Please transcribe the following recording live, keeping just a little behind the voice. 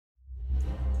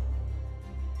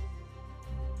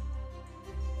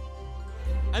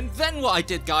And then what I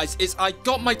did, guys, is I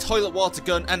got my toilet water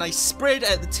gun and I sprayed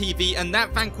it at the TV, and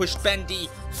that vanquished Bendy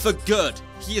for good.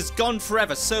 He is gone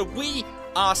forever, so we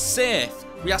are safe.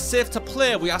 We are safe to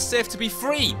play. We are safe to be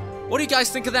free. What do you guys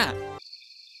think of that?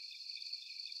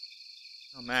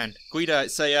 Oh man, Guido,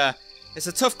 it's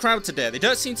a tough crowd today. They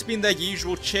don't seem to be in their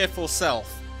usual cheerful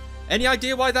self. Any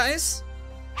idea why that is?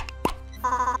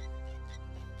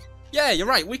 Yeah, you're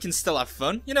right. We can still have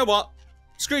fun. You know what?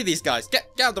 Screw these guys. Get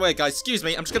out of the way, guys. Excuse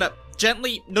me. I'm just gonna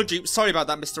gently nudge you. Sorry about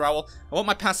that, Mr. Owl. I want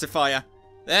my pacifier.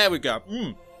 There we go.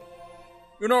 You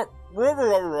know.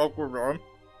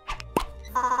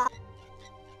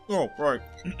 Oh, right.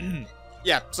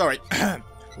 Yeah, sorry.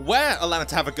 We're allowed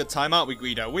to have a good time, aren't we,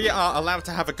 Guido? We are allowed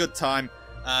to have a good time.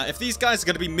 If these guys are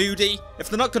going to be moody, if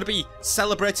they're not going to be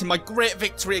celebrating my great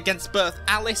victory against both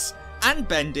Alice and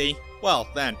Bendy, well,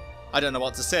 then, I don't know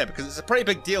what to say, because it's a pretty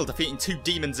big deal defeating 2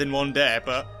 demons in one day,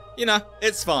 but, you know,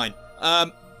 it's fine.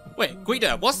 Wait,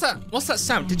 Guido, what's that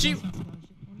sound? Did you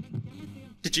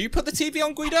put the TV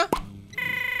on, Guido?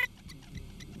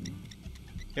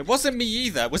 It wasn't me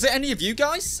either. Was it any of you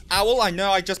guys? Owl, I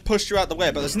know I just pushed you out the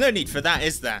way, but there's no need for that,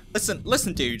 is there?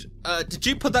 Listen, dude. Did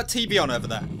you put that TV on over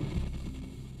there?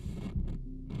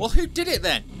 Well, who did it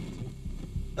then?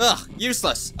 Ugh,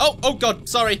 useless. Oh god,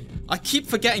 sorry. I keep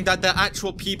forgetting that they're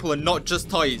actual people and not just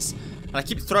toys. And I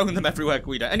keep throwing them everywhere,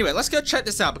 Guido. Anyway, let's go check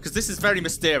this out, because this is very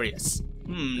mysterious.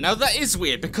 Now that is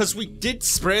weird, because we did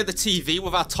spray the TV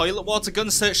with our toilet water gun,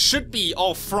 so it should be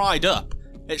all fried up.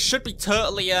 It should be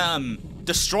totally,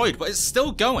 destroyed, but it's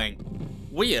still going.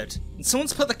 Weird. And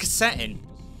someone's put the cassette in.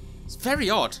 It's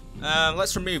very odd.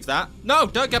 Let's remove that. No,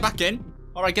 don't go back in.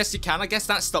 Or I guess you can. I guess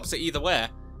that stops it either way.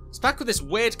 It's back with this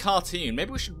weird cartoon.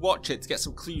 Maybe we should watch it to get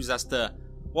some clues as to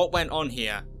what went on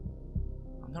here.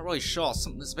 I'm not really sure.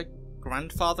 There's a big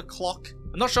grandfather clock.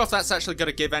 I'm not sure if that's actually going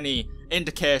to give any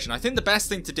indication. I think the best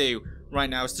thing to do right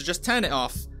now is to just turn it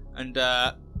off and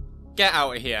get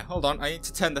out of here. Hold on, I need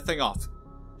to turn the thing off.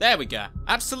 There we go.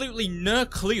 Absolutely no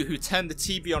clue who turned the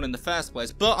TV on in the first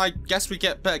place, but I guess we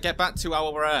better get back to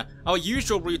our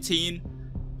usual routine.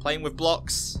 Playing with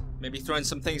blocks, maybe throwing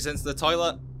some things into the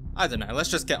toilet. I don't know, let's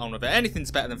just get on with it.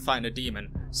 Anything's better than fighting a demon.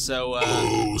 So,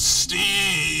 Oh,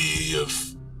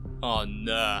 Steve! Oh,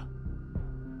 no.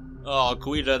 Oh,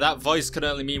 Guido, that voice can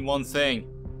only mean one thing.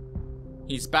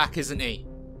 He's back, isn't he?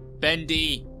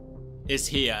 Bendy is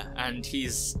here, and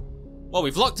he's... Well,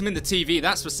 we've locked him in the TV,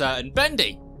 that's for certain.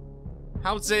 Bendy!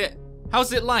 How's it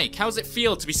like? How's it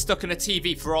feel to be stuck in a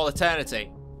TV for all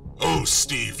eternity? Oh,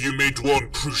 Steve, you made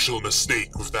one crucial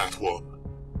mistake with that one.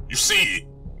 You see,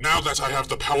 now that I have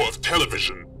the power of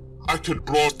television, I can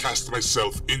broadcast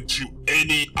myself into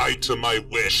any item I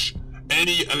wish.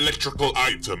 Any electrical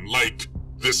item, like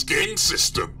this game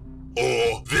system,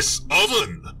 or this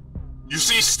oven. You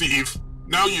see, Steve,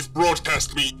 now you've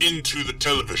broadcast me into the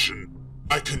television.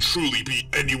 I can truly be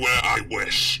anywhere I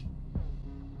wish.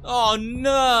 Oh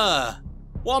no!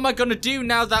 What am I gonna do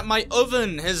now that my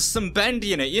oven has some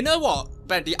Bendy in it? You know what,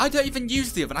 Bendy? I don't even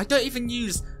use the oven. I don't even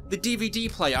use the DVD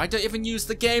player. I don't even use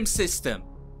the game system.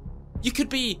 You could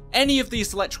be any of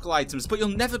these electrical items, but you'll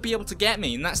never be able to get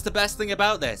me, and that's the best thing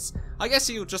about this. I guess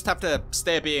you'll just have to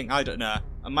stay being, I don't know,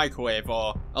 a microwave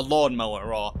or a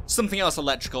lawnmower or something else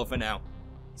electrical for now.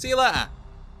 See you later.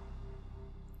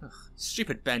 Ugh,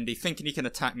 stupid Bendy, thinking he can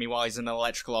attack me while he's an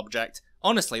electrical object.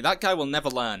 Honestly, that guy will never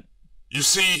learn. You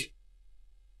see,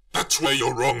 that's where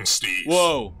you're wrong, Steve.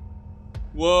 Whoa.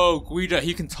 Whoa, Guido,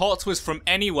 he can talk to us from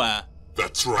anywhere.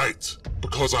 That's right,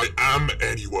 because I am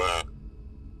anywhere.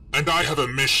 And I have a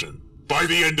mission. By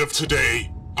the end of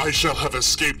today, I shall have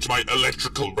escaped my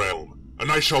electrical realm,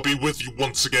 and I shall be with you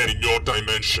once again in your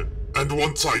dimension. And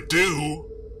once I do,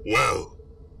 well,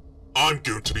 I'm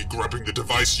going to be grabbing the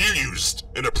device you used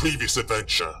in a previous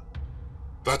adventure.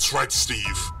 That's right,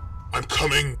 Steve. I'm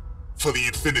coming for the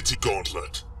Infinity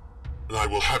Gauntlet, and I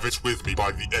will have it with me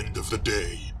by the end of the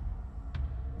day.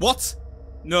 What?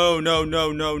 No,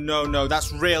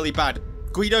 that's really bad.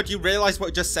 Guido, do you realise what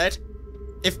you just said?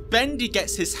 If Bendy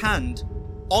gets his hand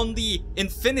on the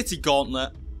Infinity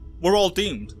Gauntlet, we're all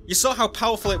doomed. You saw how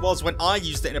powerful it was when I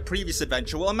used it in a previous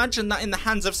adventure. Well, imagine that in the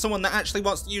hands of someone that actually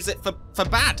wants to use it for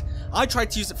bad. I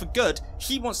tried to use it for good.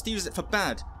 He wants to use it for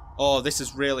bad. Oh, this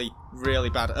is really,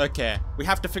 really bad. Okay, we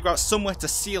have to figure out somewhere to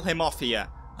seal him off here.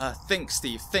 Think,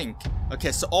 Steve, think.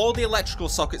 Okay, so all the electrical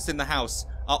sockets in the house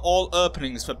are all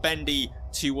openings for Bendy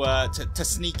to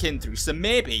sneak in through. So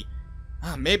maybe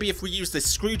if we use this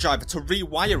screwdriver to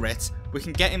rewire it, we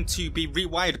can get him to be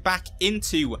rewired back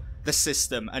into the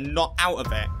system and not out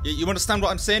of it. You understand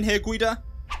what I'm saying here, Guido?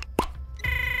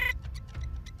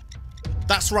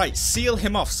 That's right, seal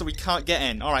him off so we can't get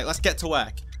in. Alright, let's get to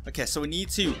work. Okay, so we need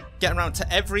to get around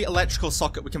to every electrical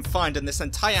socket we can find in this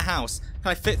entire house.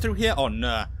 Can I fit through here? Oh,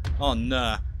 no. Oh,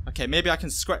 no. Okay, maybe I can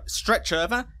stretch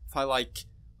over. If I, like...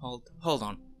 Hold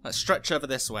on. Let's stretch over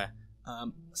this way.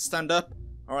 Stand up.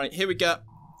 Alright, here we go.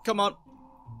 Come on.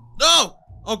 No!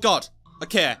 Oh, God.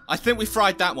 Okay, I think we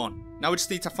fried that one. Now we just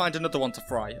need to find another one to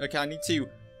fry. Okay, I need to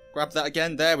grab that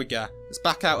again. There we go. Let's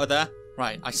back out of there.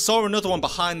 Right, I saw another one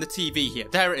behind the TV here.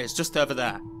 There it is, just over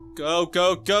there. Go,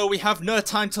 go, go. We have no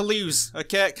time to lose.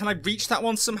 Okay, can I reach that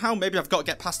one somehow? Maybe I've got to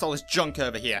get past all this junk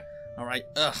over here. Alright,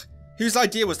 ugh. Whose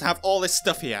idea was to have all this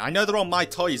stuff here? I know they're all my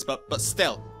toys, but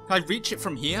still. Can I reach it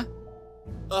from here?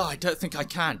 Oh, I don't think I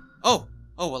can. Oh,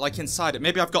 well, like inside it.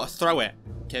 Maybe I've got to throw it.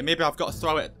 Okay, maybe I've got to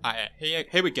throw it at it.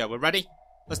 Here we go. We're ready?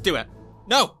 Let's do it.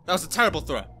 No, that was a terrible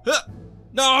throw.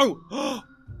 No!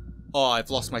 Oh, I've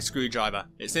lost my screwdriver.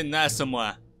 It's in there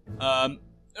somewhere.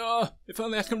 If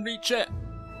only I can reach it.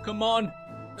 Come on.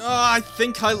 Oh, I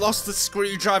think I lost the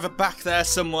screwdriver back there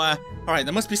somewhere. Alright,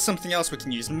 there must be something else we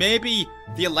can use. Maybe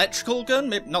the electrical gun?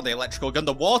 Maybe, not the electrical gun,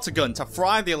 the water gun to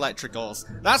fry the electricals.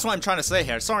 That's what I'm trying to say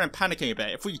here. Sorry, I'm panicking a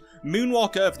bit. If we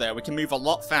moonwalk over there, we can move a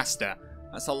lot faster.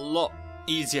 That's a lot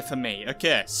easier for me.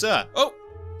 Okay, sir. Oh,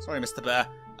 sorry, Mr. Bear.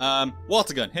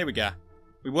 Water gun. Here we go.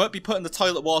 We won't be putting the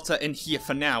toilet water in here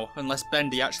for now, unless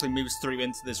Bendy actually moves through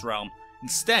into this realm.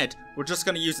 Instead, we're just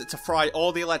going to use it to fry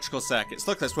all the electrical circuits.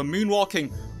 Look at this, we're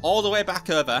moonwalking all the way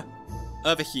back over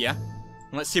here.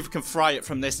 And let's see if we can fry it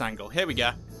from this angle. Here we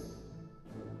go.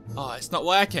 Oh, it's not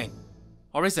working.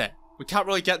 Or is it? We can't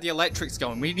really get the electrics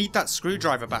going. We need that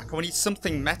screwdriver back, or we need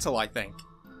something metal, I think.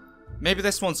 Maybe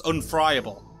this one's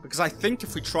unfryable. Because I think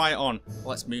if we try it on... Well,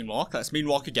 let's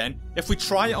moonwalk again. If we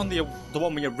try it on the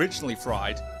one we originally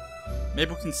fried,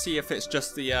 maybe we can see if it's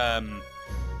just the,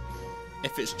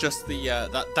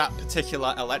 that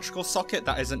particular electrical socket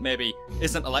that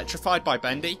isn't electrified by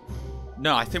Bendy.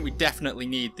 No, I think we definitely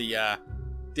need the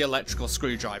electrical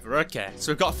screwdriver. Okay,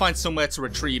 so we've got to find somewhere to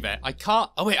retrieve it. I can't...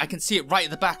 Oh, wait, I can see it right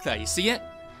at the back there. You see it?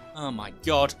 Oh, my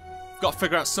God. We've got to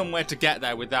figure out somewhere to get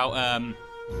there without,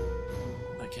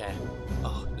 Okay.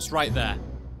 Oh, it's right there.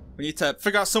 We need to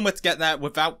figure out somewhere to get there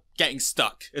without getting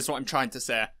stuck, is what I'm trying to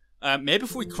say. Maybe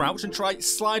if we crouch and try to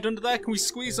slide under there, can we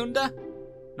squeeze under?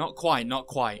 Not quite, not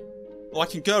quite. Oh, I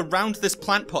can go around this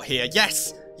plant pot here.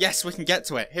 Yes! Yes, we can get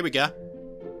to it. Here we go.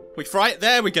 We fry it?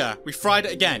 There we go. We fried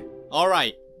it again.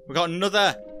 Alright. We got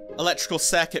another electrical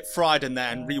circuit fried in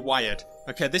there and rewired.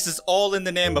 Okay, this is all in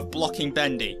the name of blocking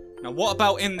Bendy. Now, what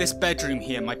about in this bedroom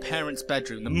here, my parents'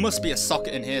 bedroom? There must be a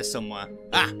socket in here somewhere.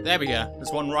 Ah, there we go.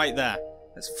 There's one right there.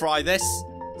 Let's fry this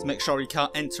to make sure he can't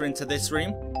enter into this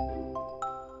room.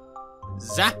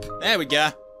 Zap. There we go.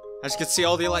 As you can see,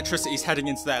 all the electricity is heading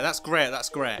into there. That's great, that's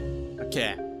great.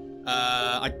 Okay.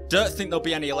 I don't think there'll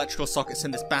be any electrical sockets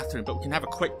in this bathroom, but we can have a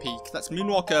quick peek. Let's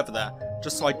moonwalk over there,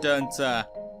 just so I don't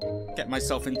get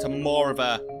myself into more of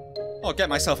a... Or get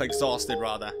myself exhausted,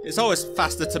 rather. It's always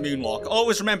faster to moonwalk.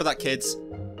 Always remember that, kids.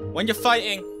 When you're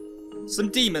fighting some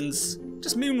demons,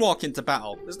 just moonwalk into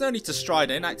battle. There's no need to stride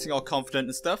in, acting all confident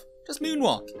and stuff. Just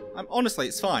moonwalk. Honestly,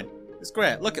 it's fine. It's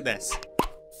great. Look at this.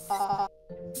 Oh,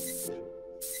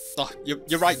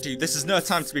 you're right, dude. This is no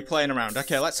time to be playing around.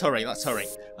 Okay, let's hurry. Let's hurry.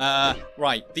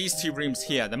 Right. These two rooms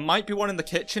here. There might be one in the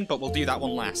kitchen, but we'll do that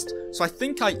one last. So I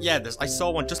think I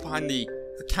saw one just behind the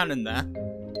cannon there.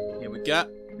 Here we go.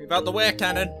 Move out the way,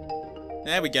 cannon.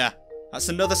 There we go. That's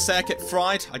another circuit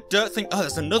fried. I don't think... Oh,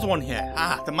 there's another one here.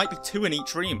 Ah, there might be two in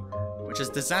each room, which is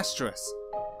disastrous.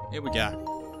 Here we go.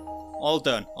 All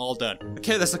done. All done.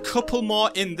 Okay, there's a couple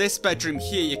more in this bedroom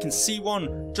here. You can see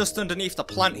one just underneath the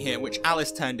plant here, which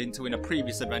Alice turned into in a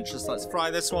previous adventure. So let's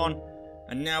fry this one.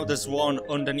 And now there's one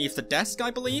underneath the desk, I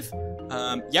believe.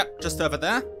 Yep, just over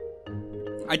there.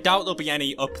 I doubt there'll be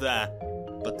any up there.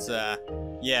 But,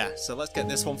 yeah. So let's get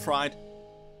this one fried.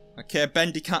 Okay,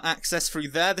 Bendy can't access through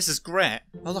there. This is great.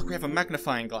 Oh, look, we have a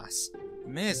magnifying glass.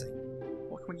 Amazing.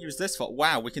 What can we use this for?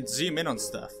 Wow, we can zoom in on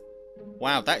stuff.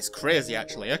 Wow, that is crazy,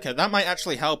 actually. Okay, that might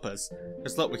actually help us.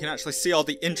 Because, look, we can actually see all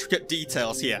the intricate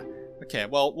details here. Okay,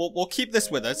 well, we'll keep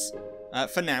this with us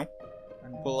for now.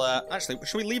 And we'll, actually,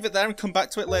 should we leave it there and come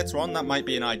back to it later on? That might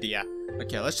be an idea.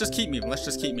 Okay, let's just keep moving. Let's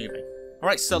just keep moving.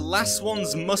 Alright, so last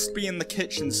ones must be in the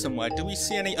kitchen somewhere. Do we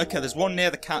see any? Okay, there's one near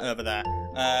the cat over there.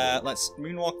 Let's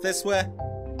moonwalk this way.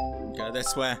 Go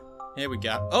this way. Here we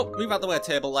go. Oh, move out the way,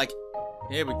 table leg.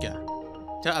 Here we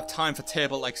go. Don't have time for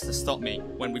table legs to stop me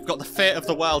when we've got the fate of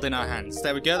the world in our hands.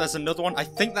 There we go, there's another one. I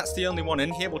think that's the only one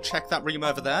in here. We'll check that room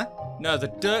over there. No,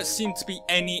 there don't seem to be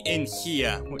any in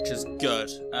here, which is good.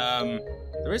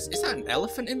 Is that an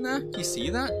elephant in there? Can you see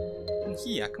that? In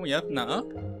here, can we open that up?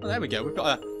 Oh, there we go, we've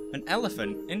got an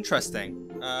elephant. Interesting.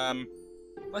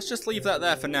 let's just leave that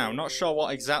there for now. Not sure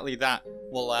what exactly that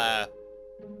will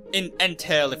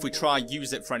entail if we try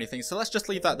use it for anything. So let's just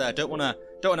leave that there. Don't wanna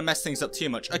mess things up too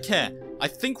much. Okay, I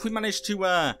think we managed to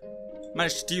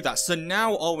do that. So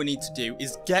now all we need to do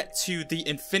is get to the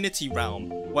Infinity Realm,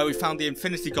 where we found the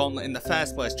Infinity Gauntlet in the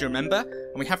first place. Do you remember?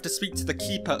 And we have to speak to the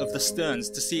Keeper of the Sterns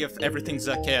to see if everything's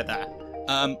okay there.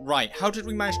 Right, how did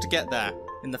we manage to get there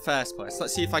in the first place?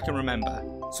 Let's see if I can remember.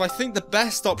 So I think the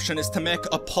best option is to make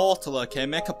a portal, okay?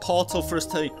 Make a portal for us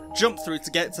to jump through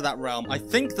to get to that realm. I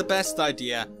think the best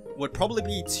idea would probably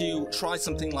be to try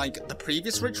something like the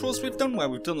previous rituals we've done, where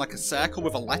we've done like a circle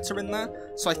with a letter in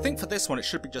there. So I think for this one it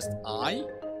should be just I.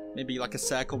 Maybe like a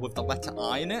circle with the letter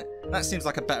I in it. That seems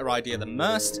like a better idea than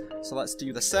most. So let's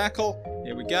do the circle.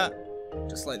 Here we go.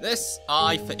 Just like this.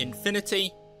 I for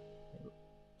infinity.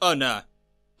 Oh no.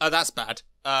 Oh, that's bad.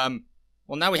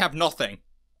 Well, now we have nothing.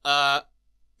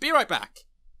 Be right back.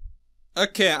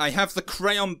 Okay, I have the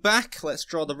crayon back. Let's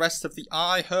draw the rest of the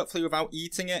eye, hopefully without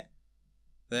eating it.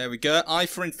 There we go. I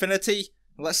for infinity.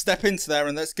 Let's step into there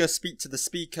and let's go speak to the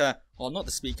speaker, or not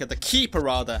the speaker, the keeper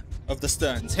rather, of the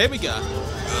Sterns. Here we go.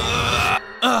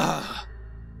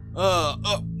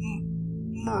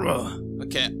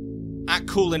 Okay. Act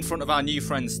cool in front of our new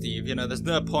friend, Steve. You know, there's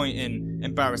no point in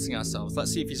embarrassing ourselves.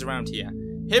 Let's see if he's around here.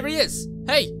 Here he is.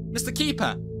 Hey, Mr.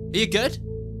 Keeper. Are you good?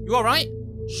 You alright?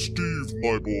 Steve,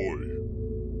 my boy.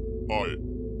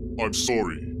 I'm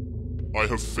sorry. I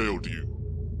have failed you.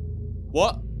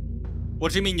 What?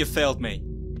 What do you mean you failed me?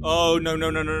 Oh, no.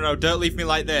 Don't leave me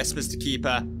like this, Mr.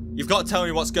 Keeper. You've got to tell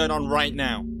me what's going on right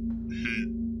now.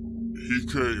 He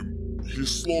came. He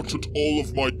slaughtered all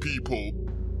of my people.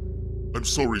 I'm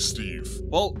sorry, Steve.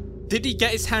 Well, did he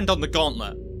get his hand on the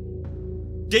gauntlet?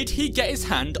 Did he get his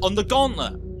hand on the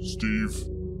gauntlet? Steve,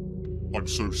 I'm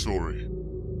so sorry.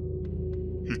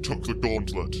 He took the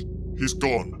gauntlet. He's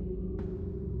gone.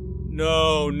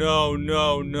 No.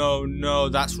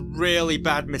 That's really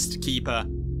bad, Mr. Keeper.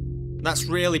 That's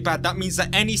really bad. That means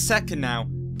that any second now,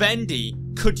 Bendy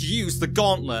could use the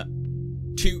gauntlet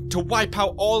to wipe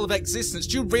out all of existence.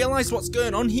 Do you realise what's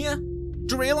going on here?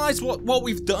 Do you realise what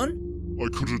we've done? I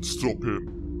couldn't stop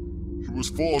him. He was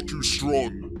far too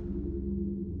strong.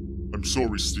 I'm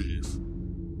sorry, Steve.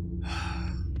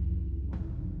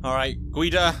 Alright,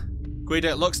 Guida,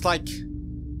 it looks like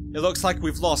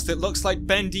we've lost. It looks like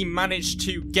Bendy managed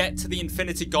to get to the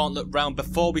Infinity Gauntlet realm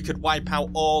before we could wipe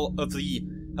out all of the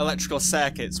electrical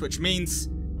circuits, which means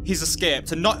he's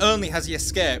escaped. And not only has he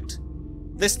escaped,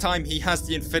 this time he has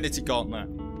the Infinity Gauntlet.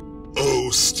 Oh,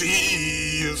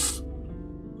 Steve!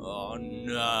 Oh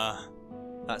no.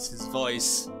 That's his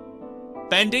voice.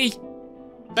 Bendy?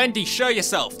 Bendy, show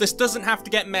yourself. This doesn't have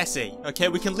to get messy, okay?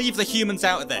 We can leave the humans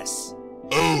out of this.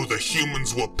 Oh, the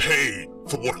humans will pay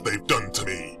for what they've done to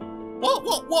me.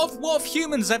 What have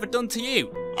humans ever done to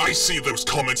you? I see those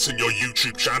comments in your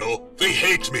YouTube channel. They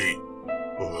hate me.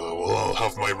 Oh, well, I'll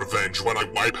have my revenge when I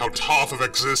wipe out half of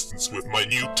existence with my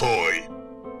new toy,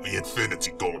 the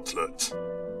Infinity Gauntlet.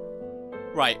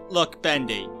 Right, look,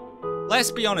 Bendy.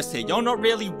 Let's be honest here. You're not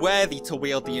really worthy to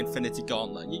wield the Infinity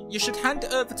Gauntlet. You should hand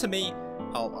it over to me.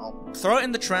 I'll throw it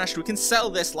in the trash. We can settle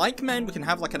this like men. We can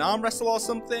have like an arm wrestle or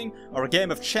something, or a game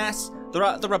of chess. There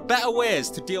are better ways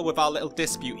to deal with our little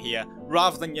dispute here,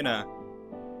 rather than, you know,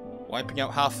 wiping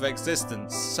out half of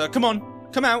existence. So come on,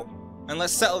 come out, and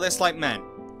let's settle this like men.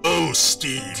 Oh,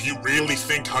 Steve, you really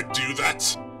think I'd do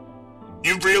that?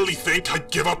 You really think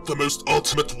I'd give up the most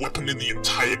ultimate weapon in the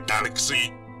entire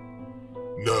galaxy?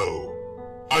 No,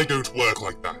 I don't work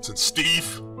like that. And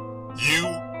Steve,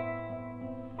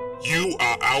 you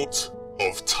are out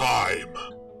of time.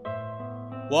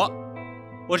 What?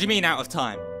 What do you mean out of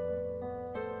time?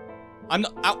 I'm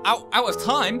not out of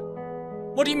time?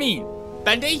 What do you mean?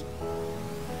 Bendy?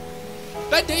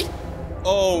 Bendy?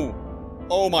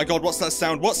 Oh my god, what's that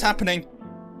sound? What's happening?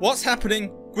 What's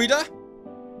happening? Guida,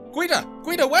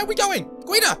 where are we going?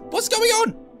 Guida, what's going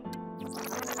on?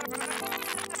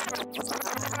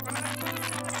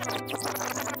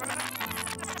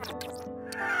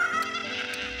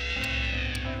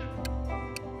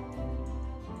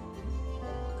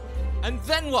 And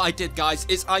then what I did, guys,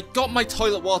 is I got my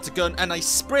toilet water gun and I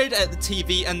sprayed it at the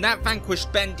TV, and that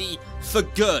vanquished Bendy for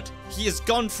good. He is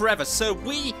gone forever, so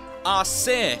we are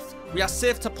safe. We are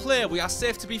safe to play. We are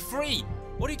safe to be free.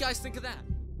 What do you guys think of that?